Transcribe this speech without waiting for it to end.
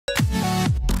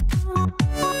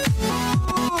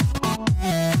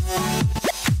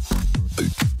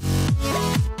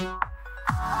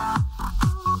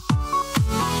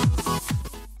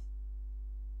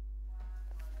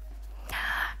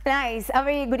Nice. A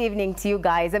very good evening to you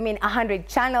guys. I mean, 100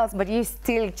 channels, but you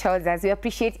still chose us. We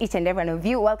appreciate each and every one of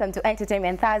you. Welcome to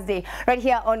Entertainment Thursday, right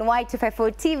here on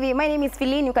Y254 TV. My name is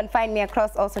Feline. You can find me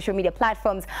across all social media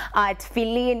platforms at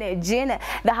Feline Jin.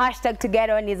 The hashtag to get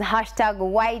on is hashtag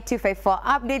Y254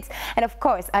 updates. And of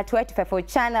course, at Y254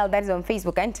 channel, that is on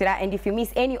Facebook and Twitter. And if you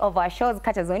miss any of our shows,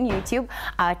 catch us on YouTube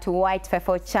at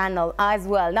Y254 channel as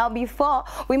well. Now, before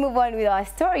we move on with our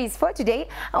stories for today,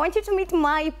 I want you to meet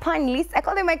my panelists. I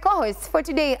call them my co-hosts for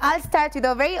today. I'll start with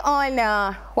our very own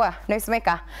noise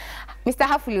maker, Mr.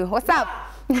 Hafulu. What's up?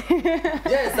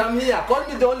 Yes, I'm here. Call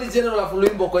me the only general of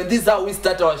Luimboko, and this is how we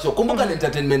start our show. Kumbuka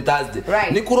Entertainment Thursday.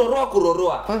 Right. Ni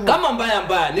kuroroa. Kama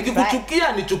mbaya.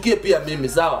 Nikikuchukia, nichukie pia mimi,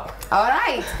 sawa? All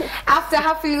right. After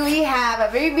Hafulu, we have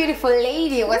a very beautiful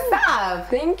lady. What's up?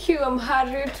 Thank you. I'm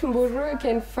Harriet Mburu. You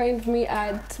can find me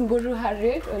at Mburu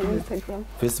Harriet on Instagram.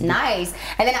 Facebook. Nice.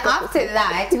 And then after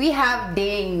that, we have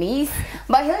Dennis.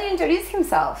 But he'll introduce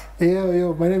himself.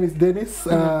 Yo, my name is Dennis,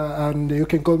 and you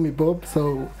can call me Bob.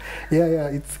 So, yeah,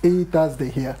 it's a Thursday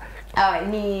here.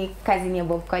 Ni kazini ya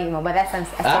Bob Kalima, but that's a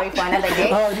story for another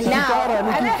day.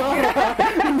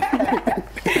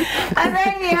 And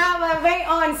then we have a very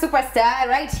own superstar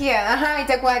right here.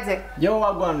 Itakuwaje? Yo,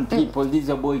 wagwan people, this is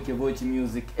your boy Kevochi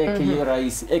Music, aka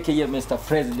Rais, aka Mr.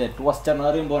 President. Wasichana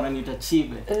warembo wananiita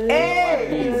Chibe.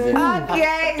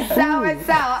 Okay,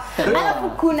 sawa. Alafu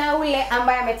kuna ule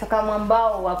ambaye ametoka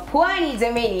mwambao wa pwani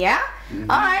jameni, ya?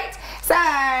 Alright.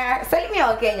 Salimia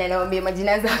wa Kenya na waambie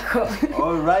majina zako.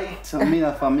 Alright, mimi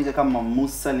nafahamika kama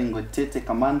Musa Lingotete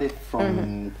Kamande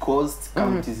from Coast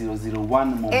County 001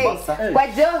 Mombasa. Kwa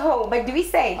Joho, but do we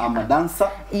say? I'm a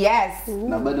dancer. Yes.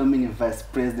 Na bado mimi ni vice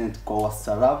president kwa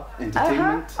Wasarab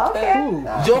Entertainment. Okay.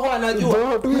 Joho anajua.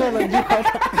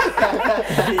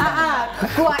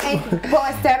 Kwa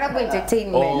Wasarab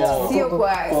Entertainment. Sio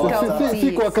kwa county.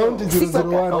 Si kwa county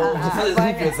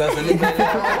 001.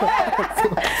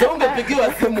 Sasa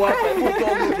ungepigiwa simu hapa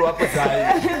mtu hapo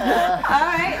sasa.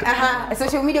 Alright.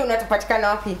 Social media unatupatikana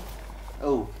wapi?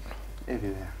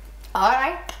 Everywhere.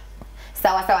 Alright.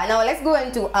 Sawa. Now let's go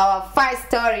into our first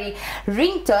story.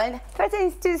 Ringtone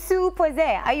threatens to sue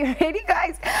POZZE. Are you ready,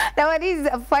 guys? Now it is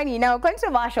funny. Now,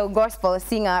 controversial gospel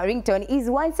singer Ringtone is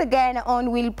once again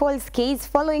on Will Paul's case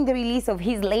following the release of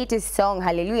his latest song,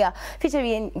 Hallelujah,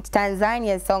 featuring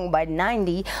Tanzania's songbird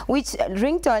Nandi, which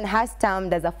Ringtone has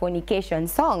termed as a fornication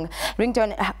song.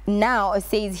 Ringtone now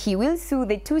says he will sue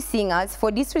the two singers for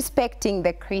disrespecting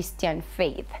the Christian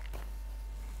faith.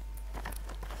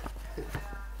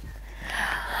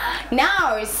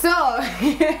 Now, so,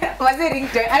 was it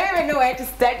Ringtone? I don't even know where to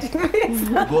start this.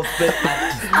 Gospel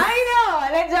artist. I know,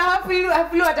 let's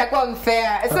Hafulu atakuwa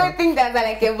unfair. So I think that's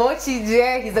like a Kevochi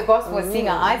J, he's a gospel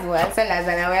singer as well. So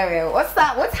what's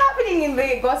that? What's happening in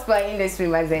the gospel industry,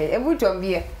 Maze? Hebu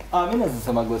tuambie. Mimi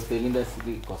nasema gospel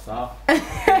industry iko sawa.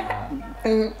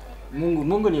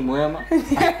 Mungu ni mwema.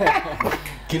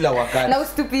 Kila wakati. Na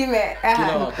usitupime.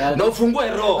 Kila wakati. Na ufungue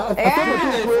roho.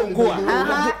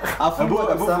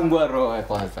 Afungua roho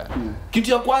kwanza.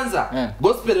 Kitu ya kwanza,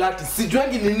 gospel artist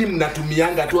sijuangi nini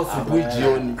mnatumianga tu asubuhi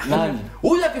jioni. Nani?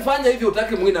 Huyu akifanya hivi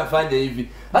utaki mwingine afanye hivi.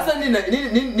 Sasa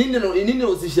nini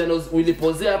usishana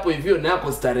ulipozea hapo hivyo na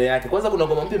hapo stare yake. Kwanza kuna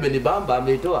ngoma mpya imenibamba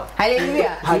ameitoa.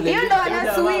 Hallelujah. Hiyo ndo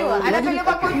anasuiwa.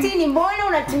 Anapelekwa kotini. Mbona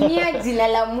unatumia jina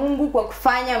la Mungu kwa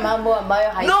kufanya mambo ambayo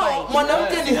haifai? No,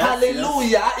 mwanamke ni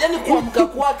hallelujah. Yaani kuamka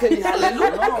kwake ni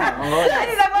hallelujah. That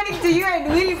is according to you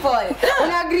and Will Paul.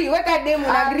 Una agree? Weka demo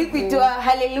una agree kuitoa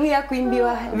hallelujah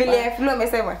kuimbiwa vile Flo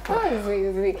amesema.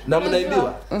 Na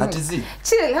mnaimbiwa atizi.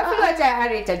 Chill, hapo acha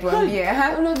Harriet atuambie.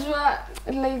 Unajua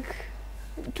like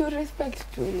to respect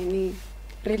to nini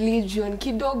religion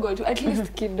kidogo tu, at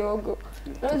least kidogo.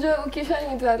 Unajua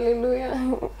ukishaniita hallelujah.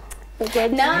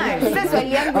 Sasa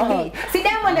swali yangu ni si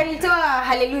Diamond alitoa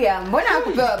hallelujah, mbona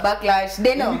hakupewa backlash?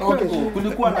 Deno.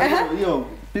 Kulikuwa na hiyo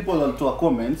people walitoa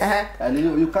comments.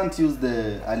 You can't use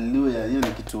the hallelujah, hiyo ni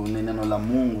kitu neno la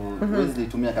Mungu. Huwezi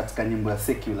kutumia katika nyimbo ya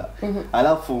secular.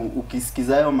 Alafu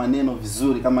ukisikiza hayo maneno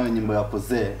vizuri kama hiyo nyimbo ya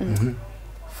POZZE.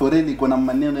 Foreli kuna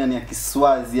maneno yani ya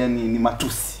Kiswazi yani ni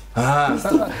matusi.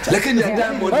 Lakini ya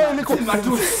Diamond si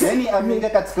matusi. Yani ameingia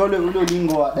katika ule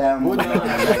ulingo wa Diamond.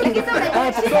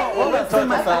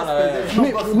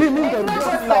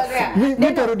 Mimi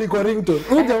nitarudi kwa Ringtone.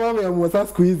 Huyu jamaa ameamua sasa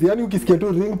siku hizi. Yani ukisikia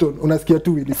tu Ringtone unasikia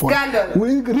tu Will Paul.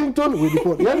 Ringtone Will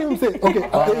Paul. Yani mse okay,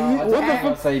 what the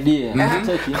fuck saidie.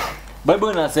 Cheki.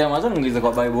 Bible inasema, acha niingize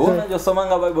kwa Bible. Unajua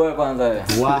somanga Bible wewe kwanza wewe.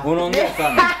 Unaongea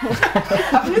sana.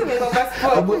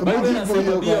 Bible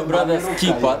inasema be brothers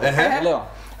keeper. Elewa.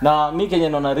 Na mimi Kenya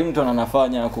naona Ringtone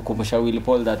anafanya kukumbusha Will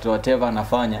Paul that whatever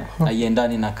anafanya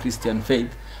haiendani na Christian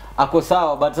faith. ako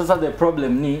sawa, but sasa the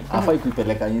problem ni afai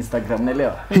kuipeleka Instagram,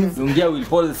 naelewa. Ungia Will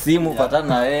Paul simu patana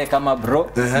na yeye kama bro,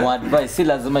 mu advice si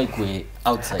lazima ikue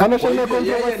outside. Anashona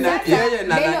yeye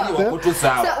na nani wako tu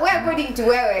sawa. So we're according to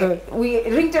wewe,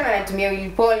 Ringtone anatumia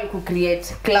Will Paul ku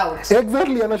create cloud.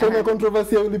 Exactly, anashona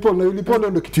controversy ya Will Paul, na Will Paul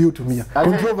ndio kitu yutumia.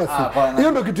 Controversy.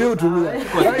 Hiyo ndio kitu yutumia.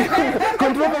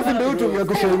 Controversy ndio yutumia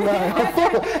kushona.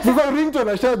 Sasa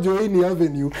Ringtone ashajua hii ni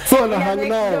avenue. So ana hang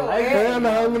nayo.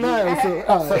 Ana hang nayo.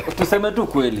 So tuseme tu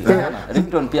kweli sana.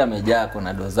 Ringtone pia amejaa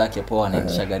kuna do zake poa,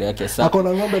 anaendesha gari yake sana. Ako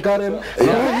na ng'ombe Karen.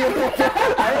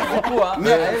 Haikuwa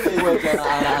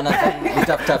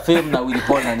anatafuta fame na Will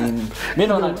Paul na nini. Mimi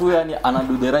naona tu yani ana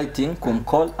do the right thing,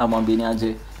 kumcall amwambie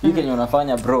aje. Hii kenye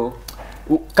unafanya bro,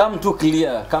 come to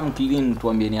clear, come clean,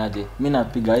 tuambieni aje. Mimi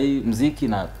napiga hii muziki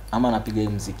na ama napiga hii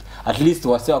muziki. At least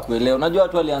wase wakuelewa. Unajua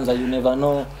watu walianza you never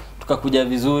know, tukakuja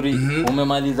vizuri,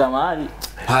 umemaliza mahali.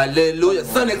 Hallelujah.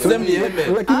 So next time ni heme.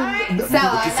 So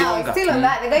now still on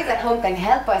that, the guys at home can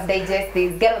help us digest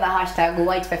this. Get on the hashtag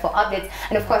Y254 updates,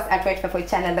 and of course at Y254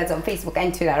 channel that's on Facebook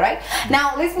and Twitter, right?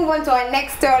 Now let's move on to our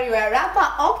next story, where rapper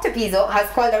Octopizzo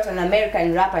has called out an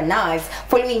American rapper Nas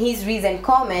following his recent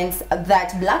comments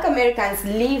that Black Americans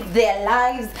live their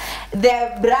lives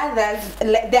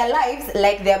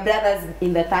like their brothers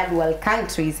in the third world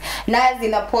countries. Nas,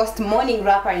 in a post, mourning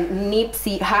rapper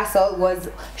Nipsey Hussle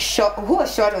who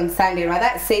was shot on Sunday, rather,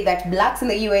 said that blacks in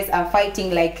the US are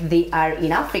fighting like they are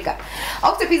in Africa.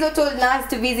 Octopizzo told Nas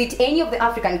to visit any of the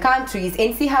African countries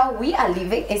and see how we are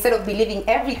living instead of believing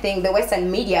everything the Western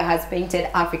media has painted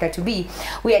Africa to be.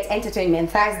 We at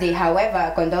Entertainment Thursday,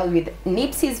 however, condole with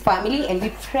Nipsey's family and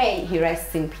we pray he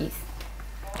rests in peace.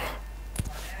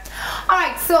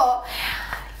 Alright, so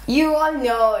you all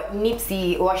know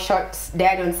Nipsey was shot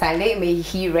dead on Sunday. May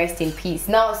he rest in peace.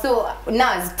 Now, so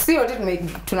Nas,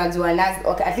 tunajua Nas,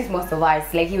 okay, at least most of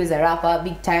us, like he was a rapper,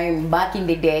 big time back in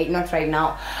the day, not right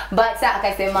now. But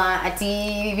akasema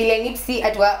ati vile Nipsey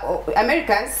atwa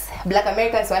Americans, Black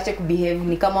Americans waache kubehave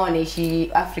ni kama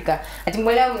wanaishi Africa. Ati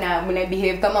mbona mna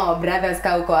behave kama wa brothers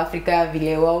ka uko Africa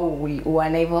vile wao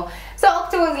wana hivyo. So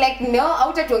Octo was like, no,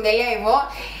 hautatuongelea hivyo.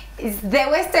 The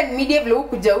Western media vile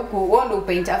kuja huku wao ndio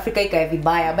paint Africa ikae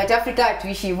vibaya, but Africa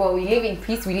hatuishi hivyo. We live in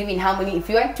peace, we live in harmony. If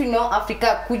you want to know Africa,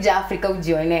 kuja Africa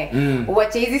ujione.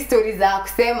 Uache hizi stories za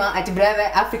kusema ati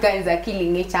brother Africans are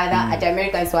killing each other, ati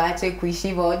Americans waache kuishi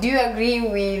hivyo. Do you agree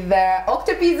with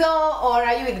Octopizzo or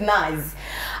are you with Nas?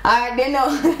 I don't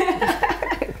know.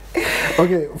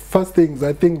 Okay, first things,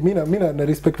 I think mina na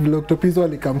respect vile Octopizzo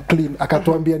alikam clean,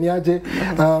 akatuambia ni aje,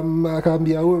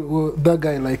 akaambia that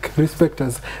guy like respect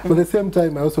us. But at the same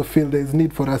time I also feel there is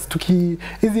need for us to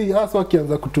hizi hasa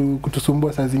wakianza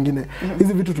kutusumbua saa zingine,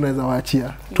 hizi vitu tunaweza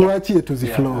waachia. Tuwaachie tu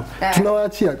ziflow.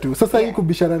 Tunawaachia tu. Sasa hii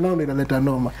kubishana nao inaleta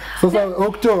noma. Sasa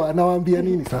Octo anawaambia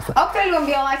nini sasa? Octo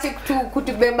aliwaambia waache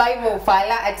kutubeba hivyo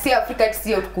ufala, ati Africa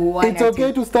sio kuona. It's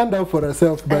okay to stand up for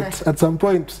ourselves, but at some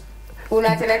point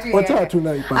Wacha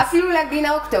tunaipa. Afilu la Green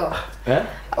Octo.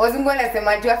 Wazungu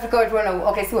wanasema tu Afrika watu wana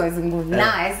si wazungu.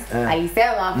 Nas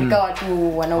alisema Afrika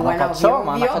watu wanauana ovyo.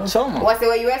 Wase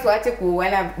wa US waache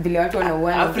kuona vile watu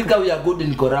wanauana. Africa we are good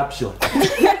in corruption.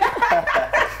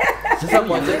 Sasa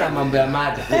mwanzeka mambo ya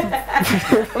mada.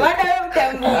 Mada ya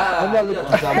utambu.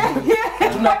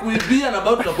 Tunakuibia na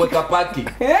bado tunakuweka paki.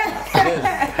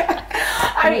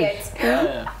 Alright.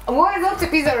 Was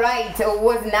Octopizzo right or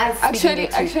was Nas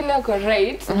actually ako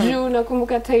right? Juu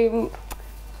nakumbuka time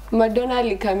Madonna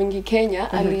alikamingi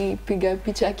Kenya, alipiga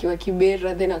picha akiwa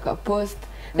Kibera then akapost.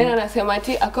 Then anasema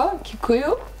ati ako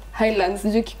Kikuyu Highlands,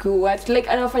 juu Kikuyu what like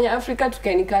anafanya Africa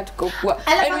tukanika tukopua.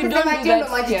 And we don't do that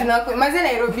maji tunakuwa maji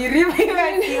Nairobi river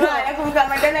hiyo nakumbuka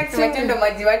Madonna akisema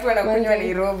maji watu wanakunywa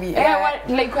Nairobi.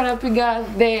 Like wanapiga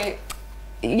the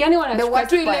yani wanachukua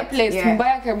tu ile place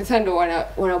mbaya kabisa ndo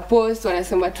wana post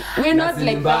wanasema tu we're not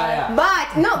like that.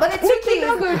 But the trick is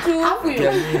no one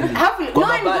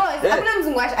goes hakuna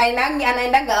mzungu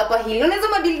anaendanga hapa hill. Unaweza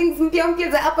buildings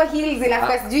mpya za hapa hill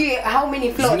zinafika sijui how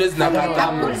many floors.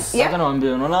 Sasa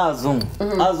naambia unaona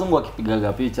azungu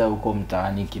akipigaga picha huko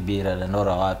mtaani Kibera na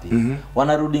Nora wapi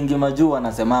wanarudingi majuu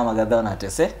wanasema magadha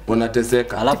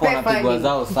wanateseka alafu wanapigwa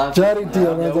zao safi charity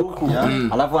wanaanza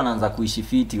alafu wanaanza kuishi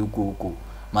fiti huku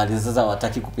mali sasa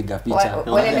wataki kupiga picha.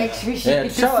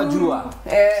 Shawajua.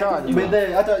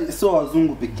 Bede hata sio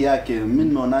wazungu peke yake. Mimi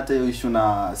nimeona hata hiyo issue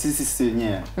na sisi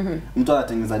wenyewe. Mtu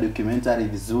anatengeneza documentary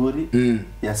vizuri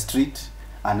ya street,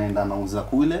 anaenda anauza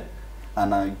kule.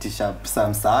 anaitisha pesa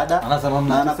msaada, Anasema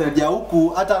na anakuja huku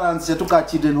hata anaanzisha tu ka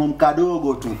children home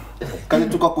kadogo tu kale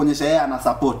tu kuonyesha yeye ana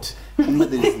support.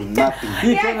 There is nothing.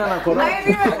 Hii tena na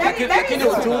corruption. Lakini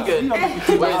uchunge.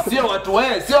 Sio watu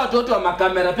sio watu wote wa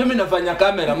makamera. Pia mimi nafanya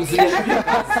kamera, msiniambie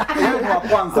kazi. Wewe ni wa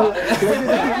kwanza.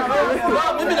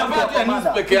 Mimi nafanya tu ya news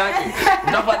peke yake.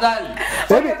 Tafadhali.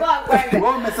 Wewe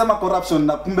umesema corruption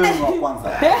na kumbe wewe ni wa kwanza.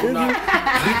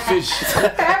 Big fish.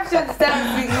 Corruption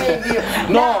stands with me and you.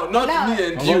 No, not me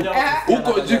and you.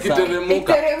 Uko juu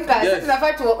kiteremuka. Sasa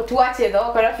tunafaa tuache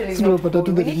though, corruption is not. We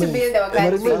need to build our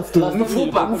country.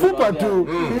 Mfupa tu.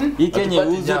 Hii Kenya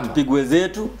uzo tupigwe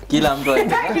zetu kila mtu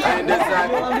aende Aende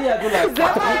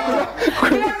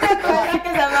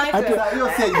Hata hiyo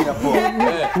si idea poa.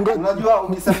 Unajua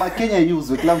ukisema Kenya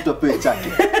iuzwe kila mtu apewe chake.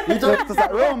 Sasa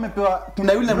wewe umepewa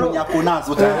kuna yule mwenye ako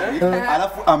nazo tayari,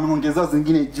 alafu ameongeza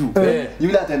zingine juu.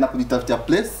 Yule ataenda kujitafutia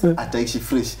place, ataishi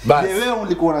fresh. Wewe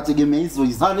ulikuwa unategemea hizo.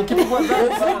 nikipigwa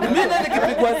zangu. Mimi nani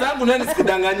nikipigwa zangu nani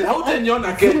sikudanganya.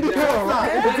 Hautaniona Kenya.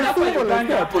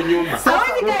 Hapo nyuma.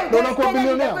 Unakuwa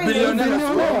bilionea.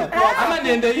 Ama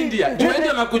niende India.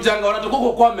 Tuende makujanga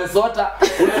wanatukuko kwa Mesota.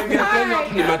 Unaingia Kenya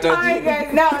ni matajiri. Alright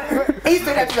guys, now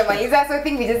history hatushamaliza, so I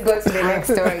think we just go to the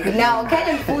next story. Now,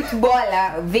 Kenyan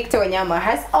footballer Victor Wanyama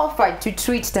has offered to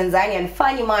treat Tanzanian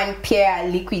funny man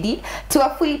Pierre Liquidi to a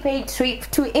fully paid trip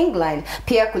to England.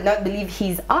 Pierre could not believe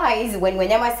his eyes when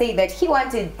Wanyama said that he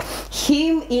wanted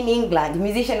him in England.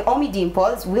 Musician Omi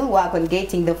Dimples will work on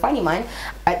getting the funny man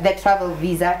the travel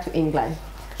visa to England.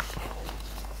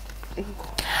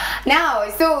 Now,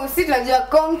 so sit like your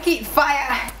conky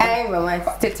fire. I remember,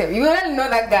 you all know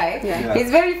that guy. Yeah.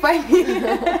 He's very funny.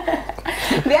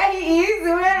 There he is,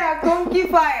 wearing a conky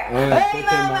fire. Hey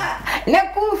mama,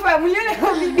 nakufa, mlione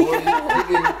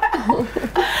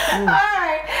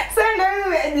Alright, so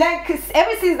like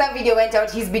ever since that video went out,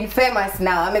 he's been famous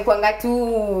now. Amekuanga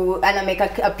tu anameka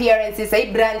appearances.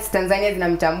 Say brands Tanzania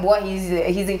zinamtambua.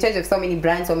 He's in charge of so many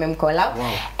brands wamemcall.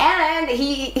 Wow. And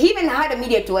he even had a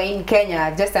media tour in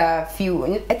Kenya just a few,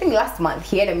 I think last month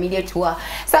he had a media tour.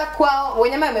 So kwa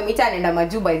Wanyama amemita anaenda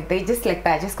Majuba, they just like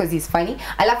that just because he's funny.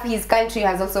 Alafu his country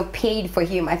has also paid for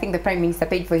him. I think the Prime Minister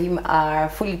paid for him a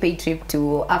fully paid trip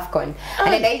to AFCON.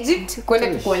 And in Egypt kwenda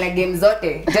tukuona game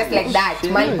zote just like that.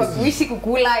 Mali kwa kuishi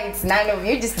kukula, it's none of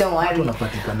you, just don't worry.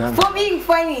 For being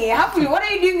funny, happily, what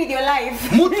are you doing with your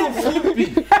life? Mtu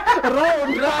fupi.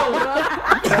 Round.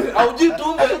 Auji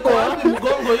tumbo iko wapi,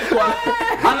 mgongo iko wapi.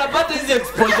 Anapata hizi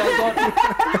exposure zote.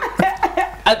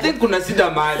 I think kuna sida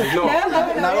mahali, no.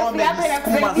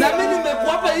 Na mimi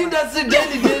nimekuwa hapa industry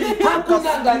daily.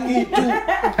 Hakuna ngani tu.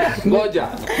 Ngoja.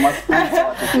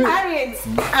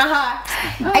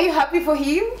 Are you happy for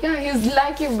him? Yeah, he's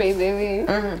lucky by the way.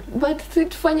 But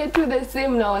situfanye tu the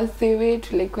same na wase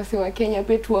wetu, like wase wa Kenya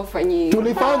pia tuwafanyie.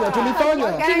 Tulifanya. Kina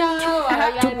hawa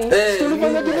yani.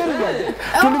 Tulifanya Githeri.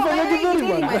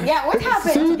 Yeah, what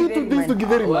happened? So you did to this to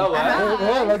Githeri.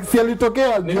 Like si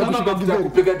alitokea kushika Githeri.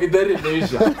 Kupiga Githeri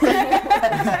imeisha. You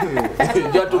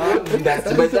to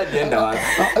nienda wapi?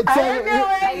 I don't know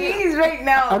where he is right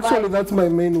now. Actually, that's my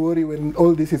main worry when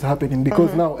all this is happening,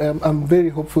 because now I'm very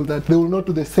hopeful that they will not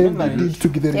do the same they did to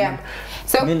Githeri. Yeah.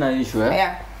 So mimi na issue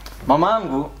yeah.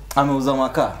 Mamangu ameuza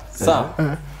makaa. Sawa.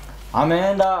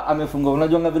 Ameenda amefunga,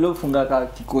 unajua vile ufunga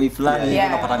kikoi fulani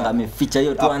unapata ameficha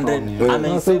hiyo 200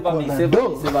 ameiseva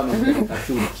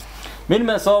shule. Mimi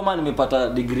nimesoma nimepata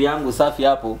degree yangu safi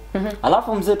hapo.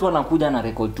 Alafu mzee tu anakuja na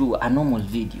record tu a normal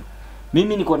video.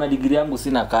 Mimi niko na degree yangu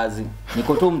sina kazi.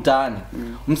 Niko tu mtaani.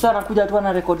 Msee anakuja tu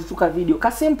ana record tu ka video.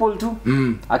 Ka simple tu.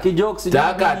 Akijokes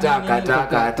taka.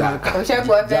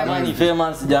 Ushakuwa jamani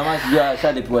famous jamaa sijua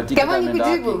ashalipiwa ticket kama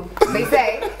nikujibu. They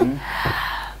say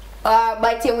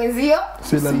batie mwenzio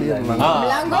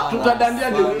mlango tutadandia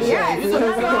ndio.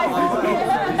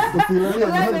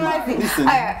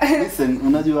 Listen,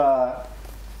 unajua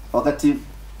wakati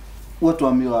watu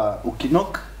waambiwa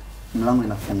ukinock mlango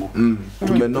inafunguka.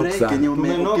 Tumenock sana. Kenye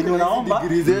unaomba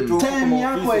degree zetu time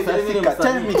yako haijafika,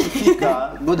 time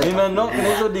ikifika ngoja nimenock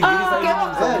hizo degree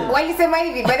sasa. Walisema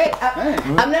hivi, but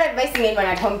I'm not advising anyone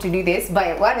at home to do this, but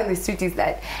what on the street is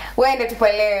that waende tu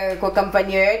pale kwa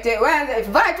kampani yoyote, waanze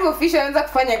tu official anza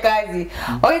kufanya kazi.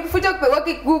 Wakikufuta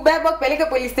wakikubeba kupeleka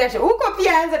police station, huko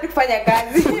pia anza tu kufanya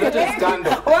kazi. Mimi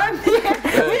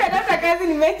nataka kazi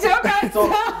nimechoka.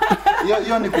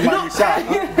 Hiyo ni kumaanisha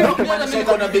Kumaanisha mimi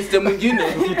niko na best mwingine.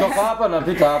 Ukitoka hapa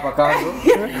napita hapa kando.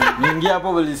 Niingia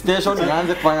hapo police station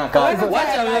nianze kufanya kazi.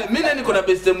 Wacha wewe, mimi niko na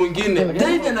best mwingine.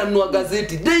 Daily ananunua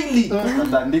gazeti daily.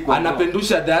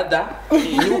 Anapendusha dada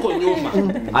yuko nyuma.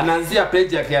 Anaanzia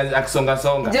page yake akisonga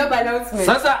songa. Job announcement.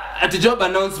 Sasa ati job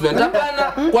announcement.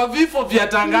 Hapana, kwa vifo vya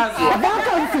tangazo.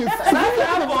 Sasa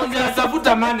hapo ndio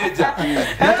tafuta manager.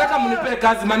 Nataka mnipe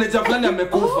kazi, manager fulani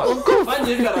amekufa. Fanya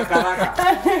hivi haraka.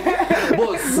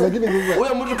 Boss.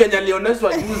 Huyo mtu Kenya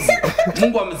alioneshwa juzi.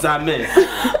 Mungu amsamee.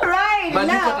 Right.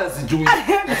 Mali hata sijui.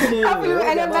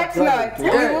 And on that note,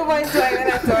 we move on to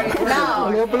another story.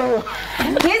 Now,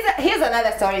 here's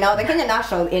another story. Now, the Kenya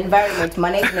National Environment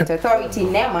Management Authority,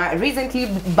 NEMA, recently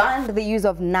banned the use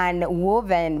of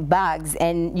non-woven bags,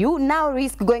 and you now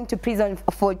risk going to prison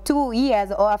for 2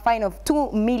 years or a fine of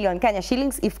 2 million Kenya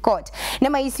shillings if caught.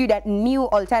 NEMA issued a new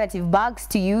alternative bags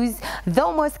to use,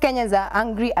 though most Kenyans are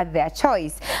angry at their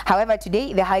choice. However,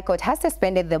 today, the High Court has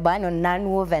suspended the ban on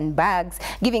non-woven bags,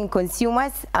 giving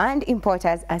consumers and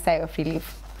importers a sigh of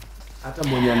relief. Now,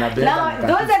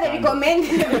 those are the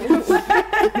recommended.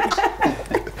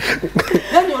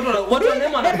 What the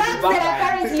bags that are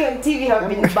currently on TV have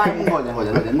been banned.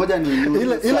 Ngoja ni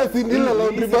ile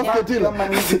laundry basket ile.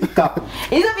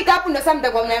 Hizo vikapu ndo sasa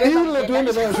mtakuwa mnaweka. Ile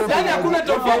tuende nayo shopping. Yaani hakuna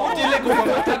tofauti ile kwa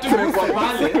matatu imekuwa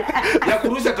pale ya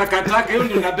kurusha takataka, hiyo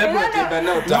ndio unabeba unatembea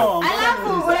nayo town.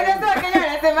 Alafu unasema Kenya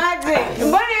wanasemaje?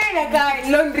 Mbona hiyo inakaa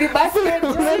laundry basket?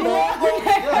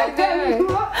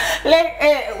 Like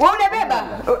wewe unabeba?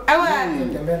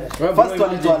 First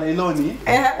walitoa nailoni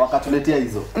wakatuletea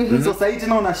hizo. So sasa hivi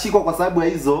tena unashikwa kwa sababu ya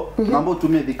hizo, naomba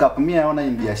utumie vikapu. Mimi naona hii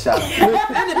biashara.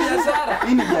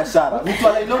 Hii ni biashara. Mtu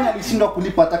wa nailoni alishindwa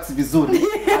kulipa tax vizuri,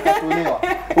 akatolewa.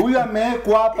 Huyu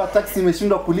amewekwa hapa tax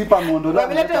imeshindwa kulipa, ameondolewa.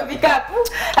 Wameleta vikapu.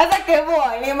 Sasa Kevo,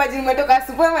 ni imagine umetoka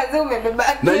super mazee umebeba.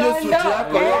 Na hiyo suti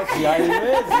yako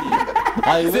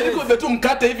haiwezi. Sisi tu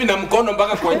mkate hivi na mkono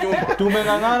mpaka kwa nyumba.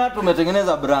 Tumengangana,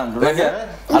 tumetengeneza brand.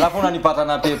 Alafu unanipata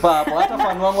na pepa hapo. Hata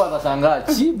fan wangu atashangaa,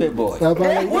 chibe boy.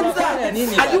 Unafanya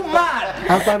nini? Are you mad?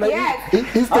 Hapana,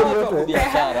 history yote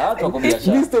biashara, hata kwa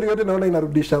biashara. History yote naona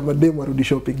inarudisha mademu arudi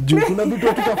shopping. Juu kuna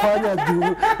vitu tutafanya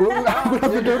juu. Kuna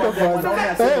vitu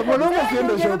tutafanya. Mwanaume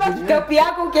siende shopping. Kapi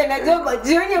yako ukienda job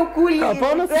jioni ukuli.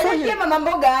 Hapana, sasa hivi mama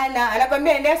mboga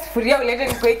anakuambia endea sufuria ulete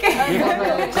nikuweke.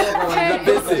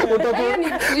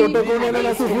 Utakuwa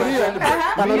na sufuria.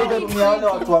 Analeta wale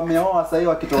watu wameoa sasa hivi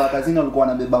wakitoka kazini walikuwa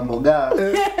wanabeba mboga.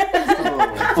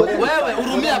 Wewe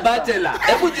hurumia bachelor.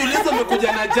 Hebu jiulize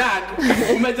umekuja na jag,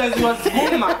 umejaziwa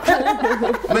sukuma.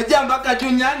 Umejaa mpaka juu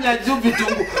nyanya juu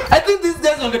vitunguu. I think these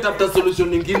days wangetafuta solution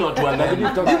nyingine watu wanani.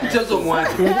 Hii mchezo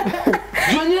mwache.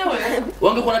 Wenyewe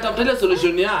wangekuwa wanatafuta ile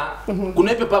solution ya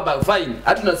kuna paper bag fine.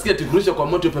 Hata tunasikia tikurusha kwa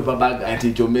moto paper bag ati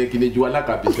ichomeki ni jua la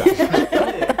kabisa.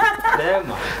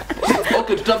 Dema.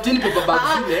 Okay, tutafutini paper bags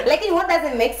zile. Like what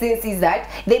doesn't make sense is that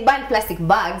they ban plastic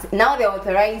bags. Now they're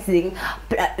authorizing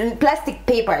plastic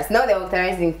papers. Now they're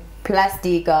authorizing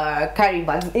plastic carry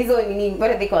bags. Hizo nini?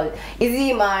 What are they called?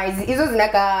 Hizo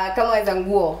zinaka kama za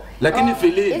nguo. Lakini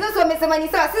Philin. Hizo wamesema ni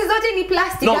sawa. Sisi zote ni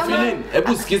plastic no, kama. No Philin,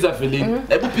 hebu sikiza Philin.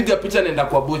 Hebu piga picha nenda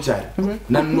kwa butcher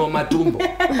na nunua matumbo.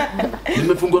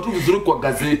 Nimefungwa tu vizuri kwa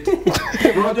gazeti.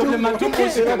 Unajua ile matumbo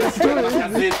shika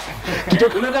gazeti.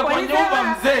 Unaenda kwa nyumba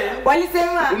mzee.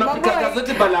 Walisema unapika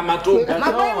gazeti bala matumbo.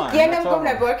 Mambo kienda mko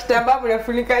mnapewa kitambaa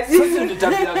mnafunika sisi. Sisi ni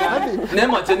tabia gani?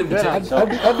 Neema acheni mchezo.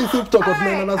 Hadi soup toko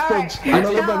tunaona na sponge.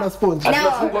 Unaleba na sponge.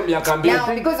 Atafungwa miaka mbili.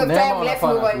 Now because of time let's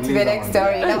move on to the next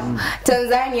story. Now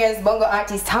Tanzania's bongo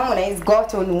artist Harmonize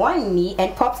got on one knee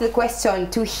and popped the question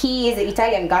to his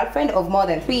Italian girlfriend of more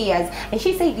than 3 years, and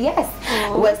she said yes.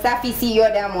 Wasafi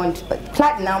CEO Diamond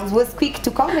Platnumz was quick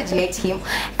to congratulate him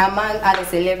among other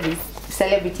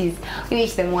celebrities. We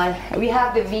wish them well. We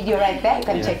have the video right there, you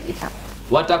can check it out.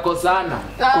 Watakosana.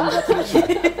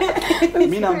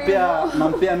 Mimi nampea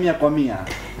 100 kwa 100.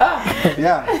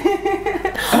 Yeah.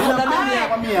 Mimi kwa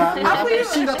 100.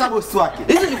 Ameshinda hata boss wake.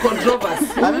 Hizi ni controversy.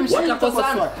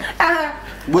 Watakosana.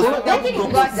 Lakini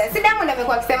ngoja, si Diamond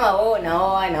amekuwa akisema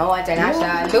naoa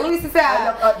Tanasha. Ndio sasa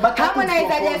Harmonize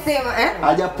hajasema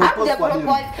hajapropose.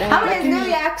 Harmonize ndio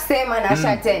yakusema na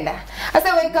ashatenda.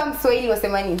 Sasa wewe kama Mswahili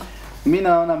wasema nini? Mimi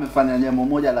naona amefanya jambo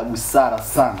moja la busara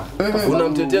sana.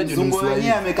 Unamtetea juu Mswahili.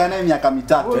 Mwenyewe amekaa naye miaka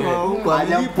 3.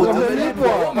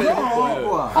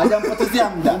 Hajampotezea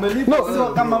muda. Sio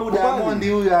kama huyu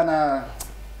Diamond huyu ana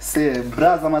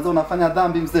brother mazao unafanya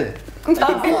dhambi mzee.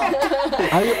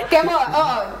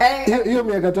 Hiyo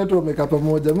miaka 3 wamekaa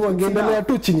pamoja. Mimi wangeendelea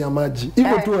tu chini ya maji.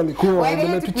 Hivyo tu walikuwa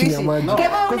wanaendelea tu chini ya maji.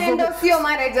 Kama unaenda sio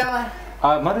manager.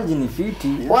 Marriage ni fiti.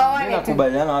 Waone tu.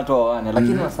 Nakubaliana watu waone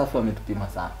lakini Wasafi wametupima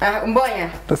sana. Mbonya.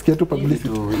 Tasikia tu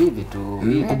publicity. Hivi tu.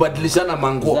 Kubadilishana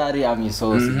manguo. Zari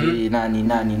amisosi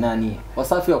nani.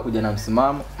 Wasafi wakuja na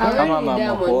msimamo kama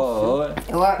mama kwa.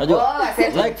 Unajua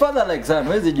like father like son,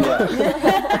 wezi jua.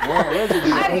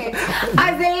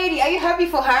 As a lady, are you happy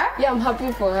for her? Yeah, I'm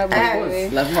happy for her by the way.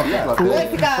 Lazima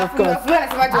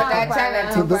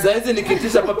kwa. Saizi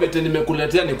nikitisha hapa pete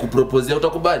nimekuletea nikuproposea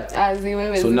utakubali?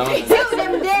 Aziwewe. So now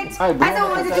hata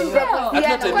uweze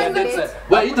kumproposea.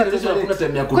 Wewe hii generation hakuna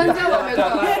time ya kulia.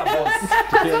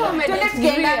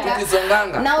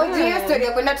 Tukizonganga. Na ujue story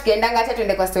ya kwenda tukiendanga hata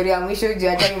tuende kwa story ya mwisho ujue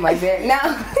hata ni mazee.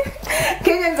 Now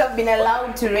Kenyans have been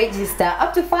allowed to register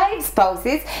up to 5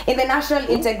 spouses in the National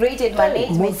Integrated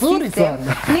Management System,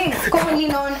 NIMS, commonly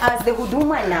known as the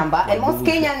Huduma number, and most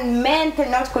Kenyan men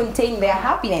cannot contain their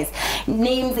happiness.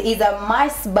 NIMS is a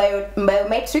mass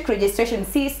biometric registration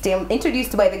system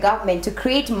introduced by the government to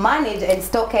create, manage and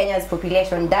store Kenya's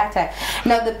population data.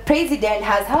 Now the president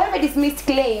has however dismissed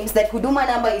claims that Huduma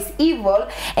number is evil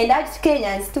and urged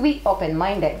Kenyans to be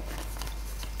open-minded.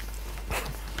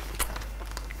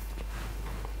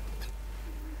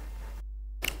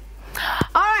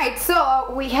 Alright,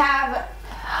 so we have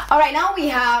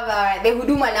the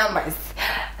Huduma numbers.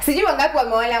 Sijui wangapi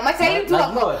wameona mataifa tu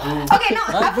wako. Okay, no,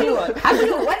 Abdul,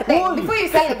 one thing before you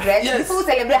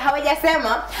celebrate,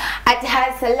 hawajasema it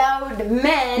has allowed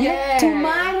men to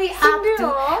marry up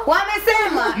to.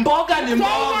 Wamesema mboga ni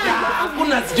mboga.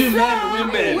 Hakuna sijui men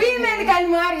women. Women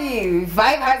can marry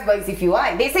 5 husbands if you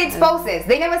want. They said spouses.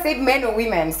 They never said men or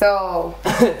women. So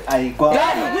Aiko.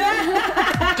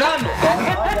 Tano.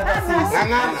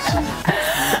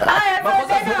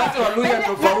 Makosa Waluya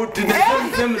tofauti. The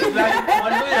same line.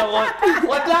 Waluya what?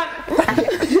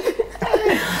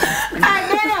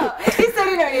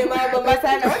 History ndio mambo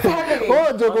sana. What's happening?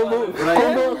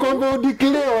 Kombo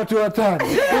declare watu watano.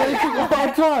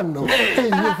 Watano.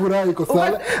 Hiyo furaha iko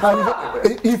sana.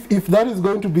 If that is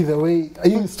going to be the way,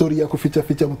 hii story ya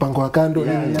kuficha mpango wa kando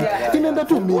inaenda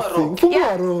tu missing.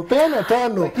 Fungua roho, peana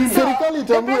tano. Serikali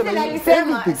itambue na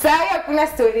alisema sasa kuna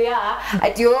story ya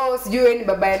ati sijui ni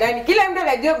baba ya nani. Kila mtu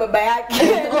anajua baba yake.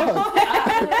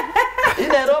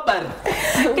 Ina robbery.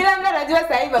 Kila mtu anajua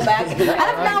sasa baba yake.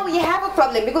 And now we have a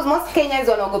problem because most Kenyans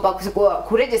wanaogopa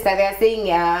kuregister. They are saying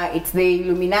it's the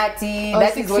Illuminati.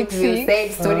 That is what you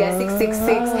said, story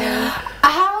 666.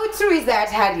 How true is that,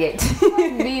 Harriet?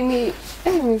 Mimi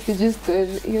sijui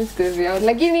hiyo story yao.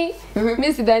 Lakini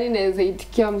mimi sidhani naweza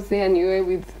itikia msee aniwe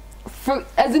with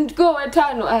as in go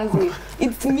watano as me.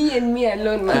 It's me and me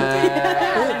alone man.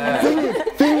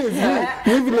 Thing is,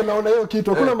 hivi leo naona hiyo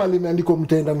kitu hakuna mali imeandikwa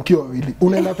mtaenda mkiwa wawili.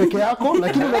 Unaenda peke yako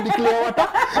lakini una declare watano.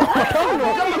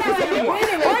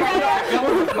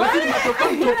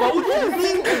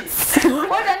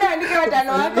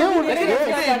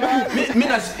 Mimi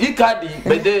na hii kadi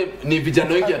bende ni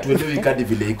vijana wengi atuelewi hii kadi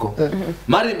vile iko.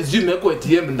 Mari sijui imewekwa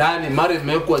ATM ndani, mari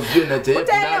imewekwa sijui na TF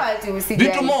ndani.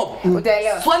 Vitu mob.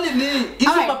 Utaelewa. Swali ni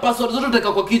hizo password zote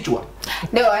utaweka kwa kichwa.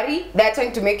 Don't worry, they're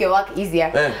trying to make your work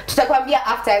easier. Tutakwambia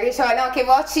after this show now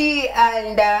Kevochi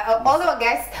and all our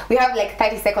guests, we have like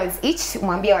 30 seconds each.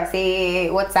 Mwambie wase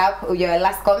what's up, your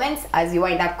last comments as you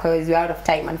wind up because we're out of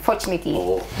time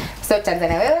unfortunately. So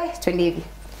Tanzania wewe twende hivi.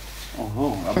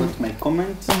 About my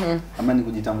comments, ama ni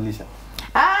kujitambulisha.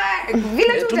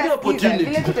 Vile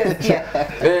tutasikia.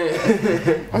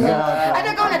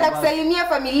 Hata kama unataka kusalimia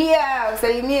familia,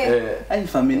 usalimie. Ai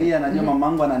familia najua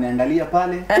mamangu ananiangalia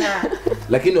pale.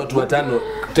 Lakini watu watano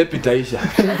tepi taisha.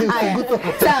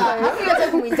 Sawa, hakuna cha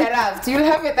kuinterrupt.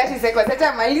 You'll have your 30 seconds.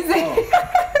 Acha malize.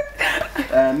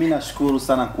 Mimi nashukuru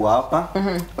sana kuwa hapa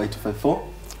Y254.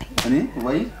 Nani?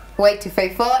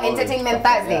 Y254 Entertainment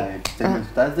Thursday.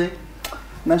 Entertainment Thursday.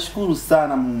 Nashukuru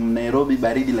sana Nairobi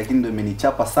baridi lakini ndio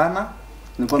imenichapa sana.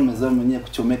 Nilikuwa nimezoea mwenyewe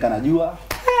kuchomeka na jua.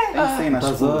 Sasa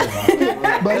nashukuru.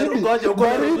 Baridi.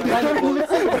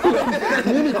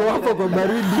 Mimi niko hapa kwa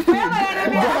baridi.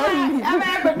 Ama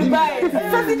yako Dubai.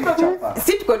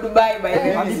 Sasa tuko Dubai by the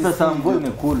way. Hadi sasa mvua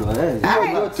imekulwa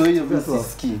Joto hiyo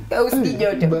msisikii. Usikii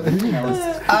joto.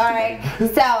 Alright.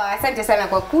 Sawa, asante sana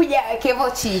kwa kuja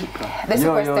Kevochi. The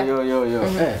superstar. Yo.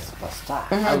 Superstar.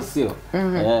 Au sio?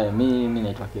 Mimi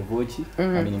naitwa Kevochi.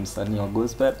 Mimi ni msanii wa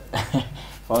gospel.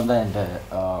 Founder and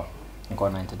niko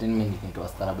na entertainment inaitwa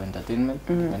Starab Entertainment.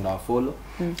 Nenda follow.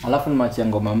 Alafu nimachia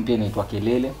ngoma mpya inaitwa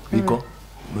Kelele. Iko.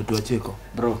 Umetuacheko.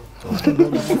 Bro.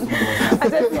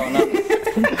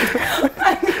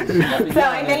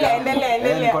 Sawa,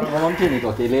 endelea. ngoma mpya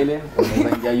inaitwa Kelele,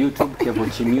 unaweza ingia YouTube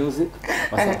Kevochi Music,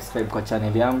 subscribe kwa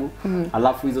channel yangu.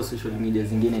 Alafu hizo social media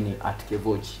zingine ni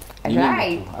 @kevochi.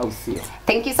 Right.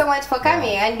 Thank you so much for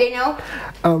coming. And Daniel?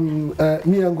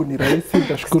 Mi yangu ni rahisi,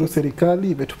 nitashukuru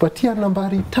serikali imetupatia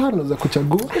nambari 5 za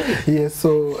kuchagua. Yes,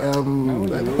 so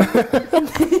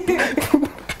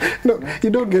no, you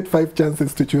don't get 5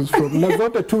 chances to choose from. Na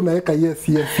zote tu naeka yes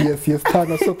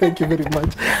 5. So thank you very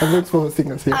much. And thanks for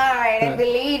hosting us here. All right, and the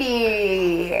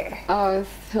lady.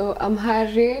 So I'm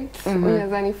Harriet.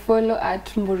 Unaweza ni follow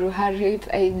 @Mburu Harriet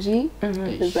IG.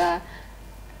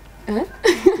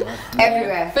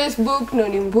 Everywhere. Facebook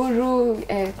Noni Mburu.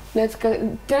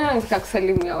 Tena nataka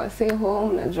kusalimia wase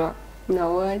home, najua na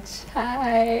watch.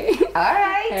 Hi. All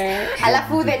right.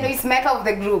 Alafu the noisemaker of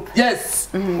the group. Yes.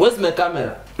 Where's my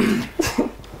camera?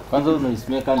 Kwanza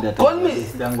noisemaker ndio Call me.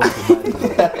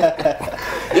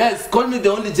 Yes, call me the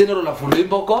only general of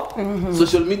Limboko.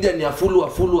 Social media ni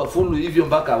afulu hivyo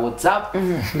mpaka WhatsApp.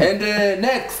 And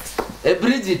next,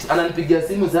 Bridget ananipigia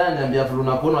simu sana ananiambia Fulu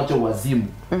nakuona wacho wazimu.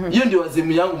 Hiyo ndio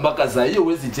wazimu yangu mpaka sasa. Hiyo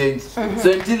huwezi change.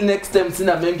 So until next time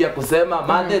sina mengi ya kusema.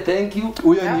 Made, thank you.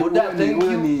 Huyo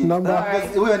ni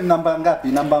namba ngapi?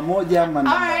 Namba 1 ama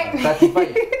namba 35?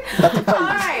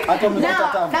 35.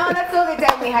 Now that's all the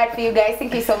time we had for you guys.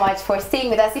 Thank you so much for staying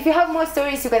with us. If you have more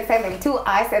stories, you can send them to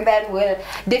us, and then we'll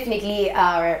definitely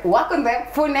work on them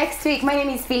for next week. My name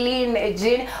is Feline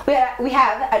Jin. We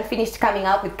have Unfinished coming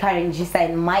up with Karen Jisa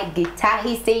and Mike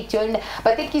Gitahi. Stay tuned.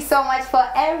 But thank you so much for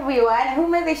everyone who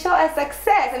made the show a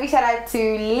success. A big shout out to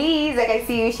Liz. I can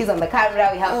see you. She's on the camera.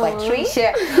 We have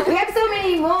Patricia. We have so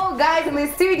many more guys in the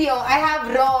studio. I have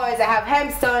Rose. I have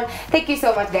Hemstone. Thank you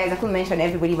so much, guys. I couldn't mention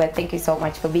everybody, but thank you so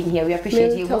much for being here. We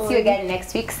appreciate you. We'll see you again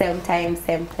next week, same time,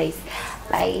 same place.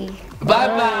 Bye. Bye.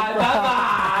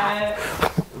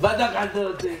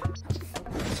 Bye.